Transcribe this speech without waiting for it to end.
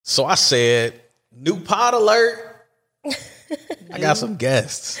So I said, new pod alert. I got some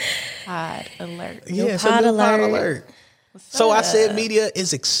guests. Pod alert. Yeah, it's a new pod alert. So I said media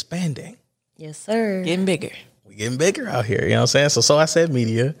is expanding. Yes, sir. Getting bigger. We're getting bigger out here. You know what I'm saying? So I said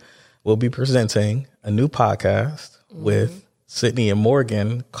media will be presenting a new podcast with Sydnei and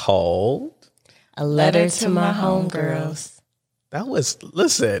Morgan called A Letter to My Homegirls. That was good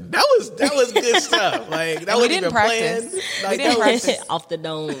stuff. Like that we wasn't didn't even practice. planned. We Like, didn't that was- practice. Off the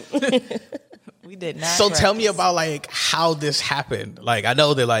dome. We did not. So tell me practice. about like how this happened. Like I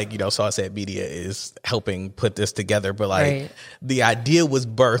know that like, So I said media is helping put this together, but like Right. the idea was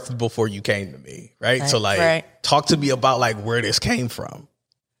birthed before you came to me, right? So like Right. talk to me about like where this came from.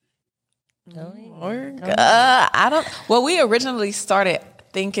 Well, we originally started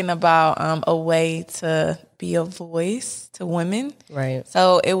thinking about a way to be a voice to women. Right.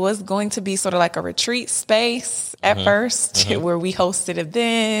 So it was going to be sort of like a retreat space at first where we hosted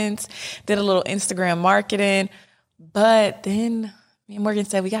events, did a little Instagram marketing. But then me and Morgan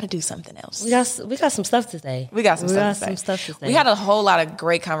said, we got to do something else. We got some stuff to say. We got some stuff to say. We had a whole lot of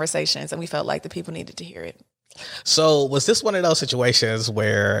great conversations and we felt like the people needed to hear it. So was this one of those situations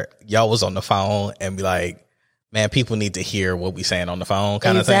where y'all was on the phone and be like, man, people need to hear what we saying on the phone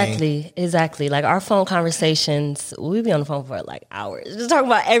kind of thing? Exactly. Like our phone conversations, we be on the phone for like hours, just talking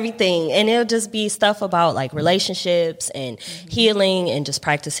about everything. And it'll just be stuff about like relationships and healing and just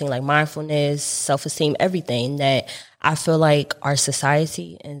practicing like mindfulness, self-esteem, everything that I feel like our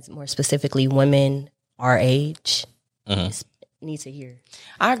society and more specifically women our age need to hear.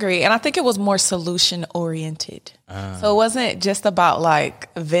 I agree. And I think it was more solution oriented. So it wasn't just about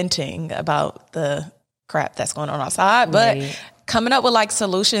like venting about the crap that's going on outside, but coming up with like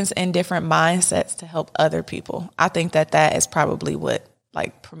solutions and different mindsets to help other people. I think that is probably what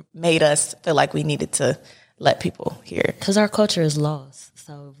like made us feel like we needed to let people hear. Because our culture is lost.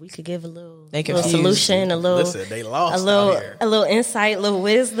 So if we could give a little confused. solution, They lost out here. a little insight, a little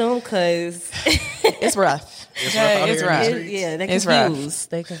wisdom, because it's rough. It's rough out here in the streets. Yeah, they're It's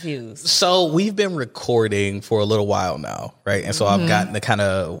confused. They're confused. So we've been recording for a little while now, right? And so I've gotten to kind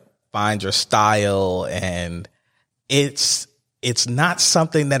of find your style, and it's not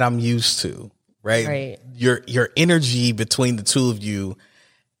something that I'm used to, right? Your energy between the two of you,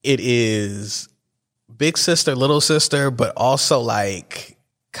 it is big sister, little sister, but also like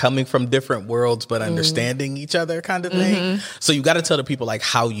coming from different worlds but understanding each other kind of thing. So you got to tell the people like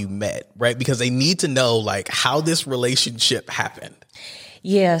how you met, right? Because they need to know like how this relationship happened.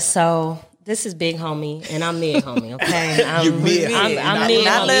 Yeah, so this is big homie, and I'm mid homie, okay? You're mid homie. I'm mid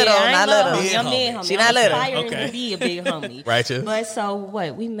Not homie. little, Yeah, not little. I'm mid homie. She not little. I'm aspiring Okay. to be a big homie. Righteous. But so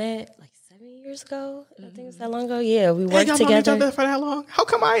what? We met like 7 years ago? I think it's that long ago. Yeah, we Hey, worked y'all known each together. other for that long? How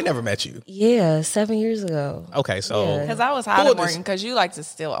come I ain't never met you? Yeah, 7 years ago. Okay, so Because I was hiding Morgan because you like to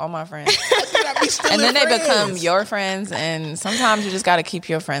steal all my friends. and And then they become your friends, and sometimes you just got to keep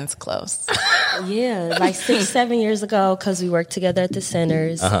your friends close. Yeah, like 6, 7 years ago, because we worked together at the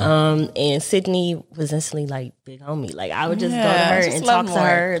centers. And Sydney was instantly like big homie. Like I would just go to her just and love talk to more.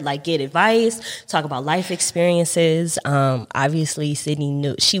 her, like get advice, talk about life experiences. Obviously, Sydney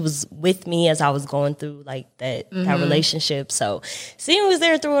knew she was with me as I was going through like that relationship. So Sydney was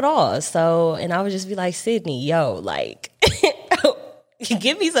there through it all. So, and I would just be like, Sydney, yo, like,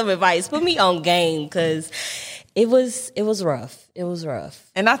 give me some advice, put me on game, because it was rough. It was rough.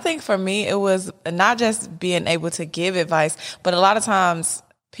 And I think for me, it was not just being able to give advice, but a lot of times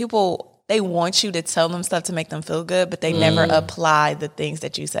people, they want you to tell them stuff to make them feel good, but they never apply the things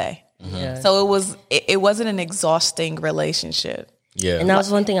that you say. Yeah. So it wasn't an exhausting relationship. yeah. And that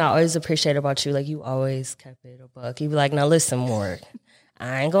was one thing I always appreciate about you. Like, you always kept it a buck. You'd be like, now listen, Morg,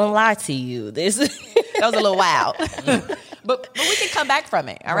 I ain't gonna lie to you. This That was a little wild. But we can come back from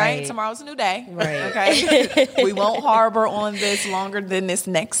it, all right? Right. Tomorrow's a new day. Right. Okay? We won't harbor on this longer than this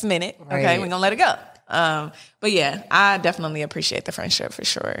next minute. Okay? Right. We're going to let it go. But yeah, I definitely appreciate the friendship for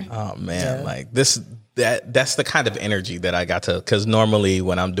sure. Oh man, like that's the kind of energy that I got to, because normally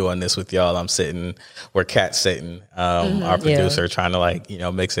when I'm doing this with y'all, I'm sitting where Kat's sitting, our producer, trying to like,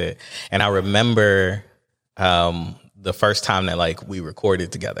 mix it. And I remember the first time that like we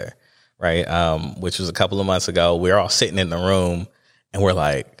recorded together, right? Which was a couple of months ago. We were all sitting in the room and we're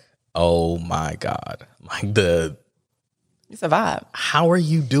like, oh my God, like It's a vibe. how are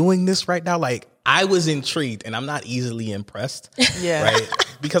you doing this right now? Like, I was intrigued, and I'm not easily impressed. Yeah. Right.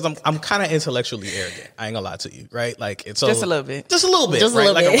 Because I'm kind of intellectually arrogant. I ain't gonna lie to you. Right. Like it's Just a little bit. Just a little bit. Just a right.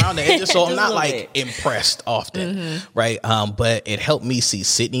 little Like bit. around the edges. So I'm Just a not little like bit. impressed often. Right. But it helped me see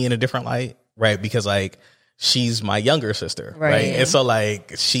Sydney in a different light. Right. Because like she's my younger sister. Right. Right. And so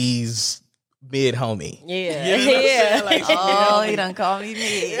like she's mid homie. Yeah. You know what I'm saying? Like, Oh, he done called me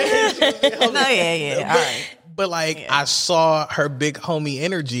mid. No, yeah. All right. But like, I saw her big homie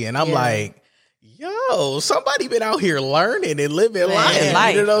energy, and I'm like, yo, somebody been out here learning and living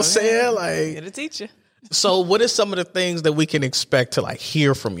life. You know what I'm saying? Like, Get a teacher. so what are some of the things that we can expect to like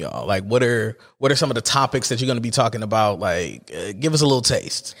hear from y'all? Like, what are some of the topics that you're going to be talking about? Like, give us a little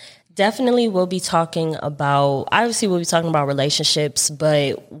taste. Definitely we'll be talking about relationships,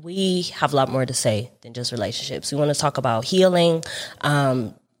 but we have a lot more to say than just relationships. We want to talk about healing,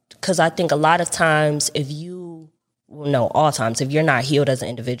 because I think a lot of times if you're not healed as an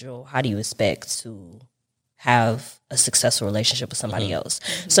individual, how do you expect to have a successful relationship with somebody else?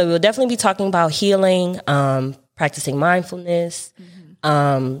 So we'll definitely be talking about healing, practicing mindfulness,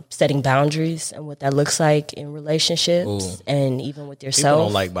 setting boundaries and what that looks like in relationships and even with yourself. People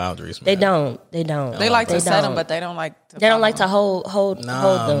don't like boundaries, man. They don't. They like to set them, but they don't like to. They don't like to hold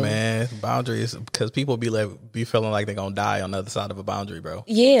them. Man, boundaries, because people be feeling like they're gonna die on the other side of a boundary, bro.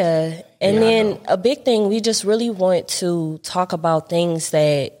 Yeah, and then a big thing, we just really want to talk about things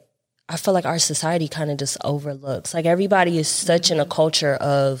that I feel like our society kind of just overlooks. Like everybody is such in a culture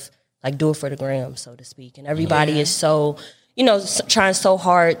of like do it for the gram, so to speak, and everybody is so, trying so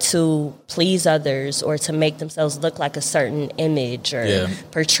hard to please others or to make themselves look like a certain image or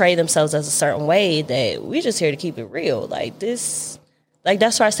portray themselves as a certain way, that we're just here to keep it real. Like this, like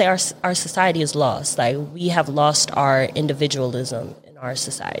that's why I say our society is lost. Like we have lost our individualism in our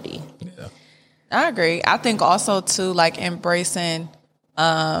society. Yeah, I agree. I think also too, like embracing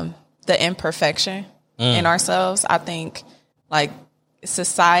the imperfection in ourselves. I think like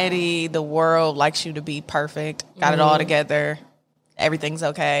society, the world likes you to be perfect, got it all together, everything's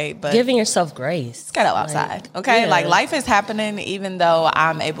okay, but giving yourself grace. It's gotta outside, okay? Like life is happening, even though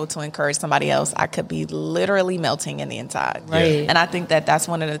I'm able to encourage somebody else, I could be literally melting in the inside. Right. And I think that that's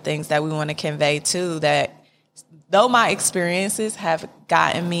one of the things that we want to convey too, that though my experiences have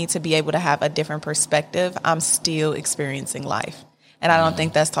gotten me to be able to have a different perspective, I'm still experiencing life. And I don't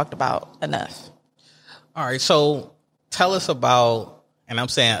think that's talked about enough. All right, so tell us about, and I'm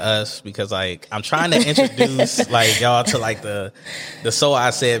saying us because like I'm trying to introduce like y'all to like the So I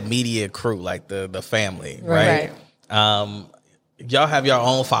Said media crew, like the family, right? Y'all have your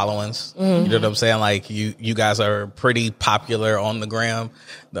own followings. You know what I'm saying? Like you guys are pretty popular on the gram,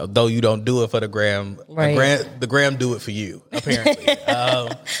 though you don't do it for the gram. Right. The gram do it for you, apparently.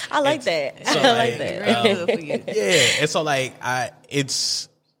 I like that. So I like that. Yeah, and so like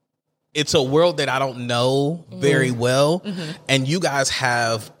it's a world that I don't know very well, and you guys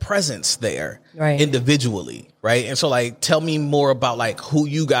have presence there individually, right? And so like tell me more about like who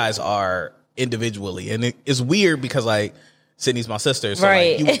you guys are individually. And it's weird because like Sydney's my sister, so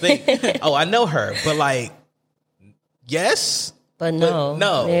like you would think, oh, I know her, but like yes, but no. You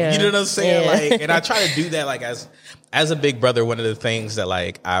know what I'm saying? Like, and I try to do that like as a big brother. One of the things that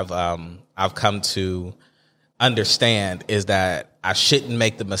like I've come to understand is that I shouldn't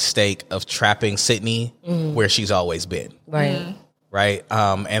make the mistake of trapping Sydney where she's always been. Right.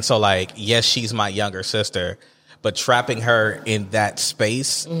 And so like, yes, she's my younger sister, but trapping her in that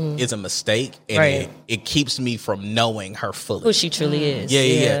space is a mistake. And it keeps me from knowing her fully. Who she truly is.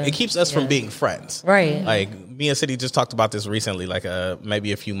 Yeah. It keeps us from being friends. Right. Like me and Sydney just talked about this recently, like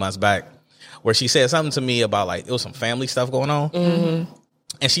maybe a few months back, where she said something to me about like, it was some family stuff going on.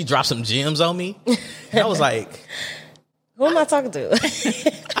 And she dropped some gems on me. And I was like, who am I talking to?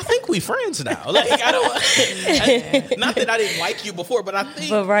 I think we friends now. Like I don't, not that I didn't like you before, but I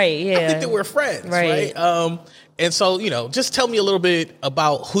think, I think that we're friends, right? And so just tell me a little bit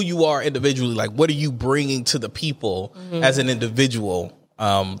about who you are individually. Like, what are you bringing to the people as an individual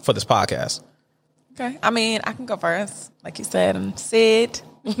for this podcast? Okay, I mean, I can go first. Like you said, I'm Sid.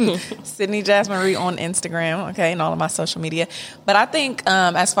 Sydney Jasmine Marie on Instagram, okay, and all of my social media. But I think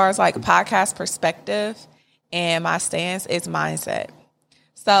as far as like podcast perspective and my stance, it's mindset.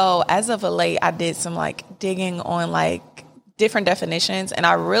 So as of late, I did some like digging on like different definitions, and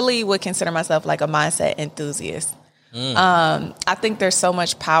I really would consider myself like a mindset enthusiast. I think there's so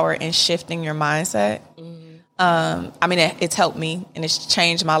much power in shifting your mindset. I mean, it's helped me and it's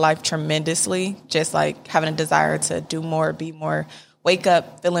changed my life tremendously. Just like having a desire to do more, be more, wake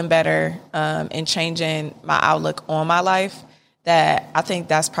up feeling better, and changing my outlook on my life. That I think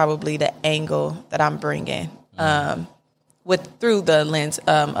that's probably the angle that I'm bringing through the lens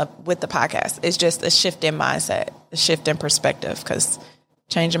with the podcast. It's just a shift in mindset, a shift in perspective, because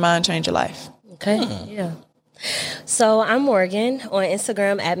change your mind, change your life. Okay, yeah. So I'm Morgan on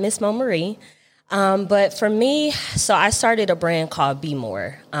Instagram at Miss Mo Marie. But for me, so I started a brand called Be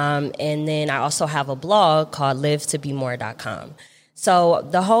More. And then I also have a blog called livetobemore.com. So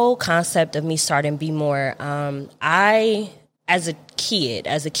the whole concept of me starting Be More, as a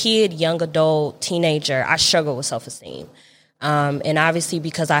kid, young adult, teenager, I struggled with self-esteem. And obviously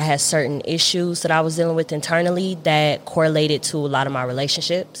because I had certain issues that I was dealing with internally that correlated to a lot of my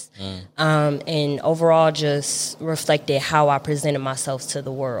relationships. And overall just reflected how I presented myself to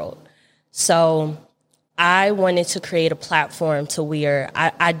the world. So I wanted to create a platform to where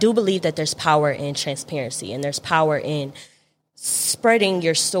I do believe that there's power in transparency and there's power in spreading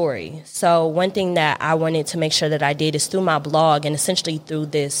your story. So one thing that I wanted to make sure that I did is through my blog and essentially through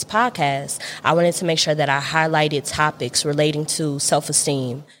this podcast, I wanted to make sure that I highlighted topics relating to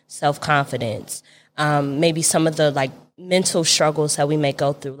self-esteem, self-confidence, maybe some of the like mental struggles that we may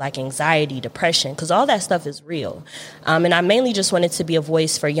go through, like anxiety, depression, because all that stuff is real. And I mainly just wanted to be a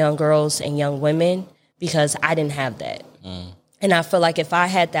voice for young girls and young women because I didn't have that. And I feel like if I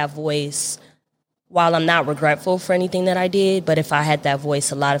had that voice, while I'm not regretful for anything that I did, but if I had that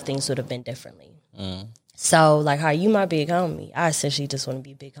voice, a lot of things would have been differently. So like how you my big homie, I essentially just want to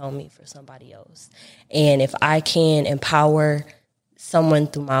be a big homie for somebody else. And if I can empower someone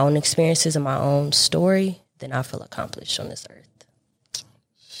through my own experiences and my own story, then I feel accomplished on this earth.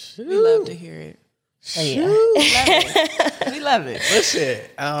 We love to hear it. So, yeah. We love it. Listen,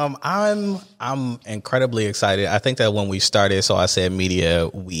 I'm incredibly excited. I think that when we started, So I Said Media,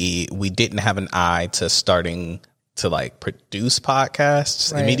 we didn't have an eye to starting to like produce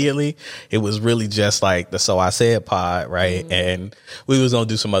podcasts immediately. It was really just like the So I Said pod, right? And we was gonna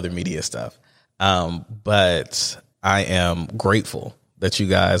do some other media stuff. But I am grateful that you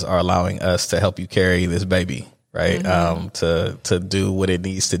guys are allowing us to help you carry this baby. Right. To do what it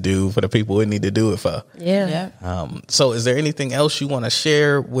needs to do for the people it need to do it for. Yeah. So is there anything else you want to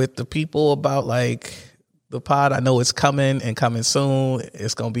share with the people about like the pod? I know it's coming and coming soon.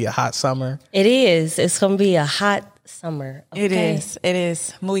 It's going to be a hot summer. It is. It's going to be a hot summer. Okay? It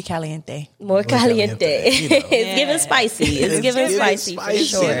is. Muy caliente. More caliente. You know. It's giving spicy. It's giving spicy for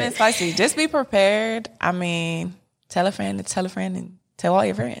sure. It's spicy. Just be prepared. I mean, tell a friend, and tell all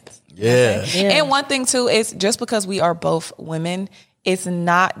your friends. Yeah. And one thing too is just because we are both women, it's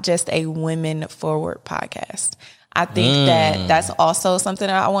not just a women forward podcast. I think that that's also something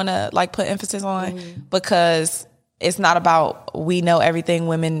that I want to like put emphasis on because it's not about we know everything,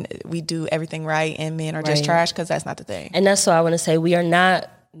 women, we do everything right and men are just trash, because that's not the thing. And that's what I want to say. We are not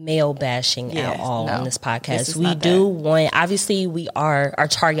male bashing at all on this podcast. We do want, obviously our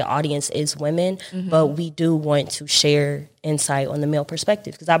target audience is women, but we do want to share insight on the male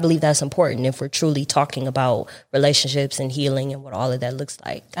perspective because I believe that's important if we're truly talking about relationships and healing and what all of that looks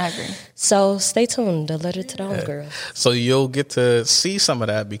like. I agree. So stay tuned. The Letter to the Homegirls. So you'll get to see some of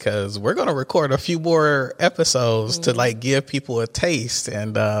that because we're going to record a few more episodes to like give people a taste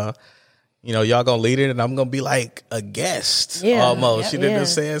and, you know, y'all gonna lead it, and I'm gonna be like a guest almost. You know what I'm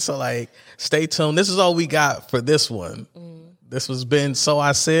saying? So like, stay tuned. This is all we got for this one. This has been So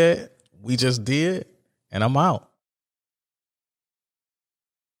I Said. We just did, and I'm out.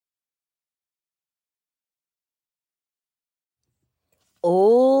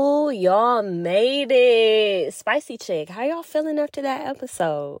 Oh, y'all made it. Spicy Chick, how y'all feeling after that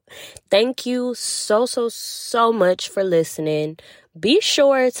episode? Thank you so much for listening. Be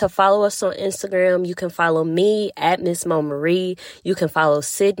sure to follow us on Instagram. You can follow me at Miss Mo Marie. You can follow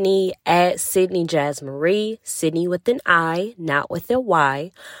Sydney at Sydney Jazz Marie. Sydney with an I, not with a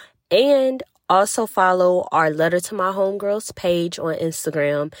Y. And also follow our Letter to My Homegirls page on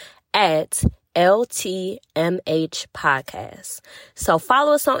Instagram at LTMH Podcast. So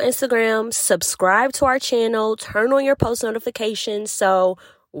follow us on Instagram, subscribe to our channel, turn on your post notifications so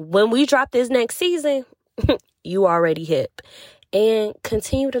when we drop this next season, you already hip. And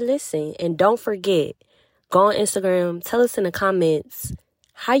continue to listen. And don't forget, go on Instagram, tell us in the comments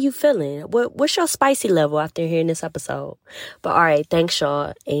how you feeling. What's your spicy level after hearing this episode? But all right, thanks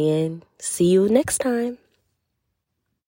y'all, and see you next time.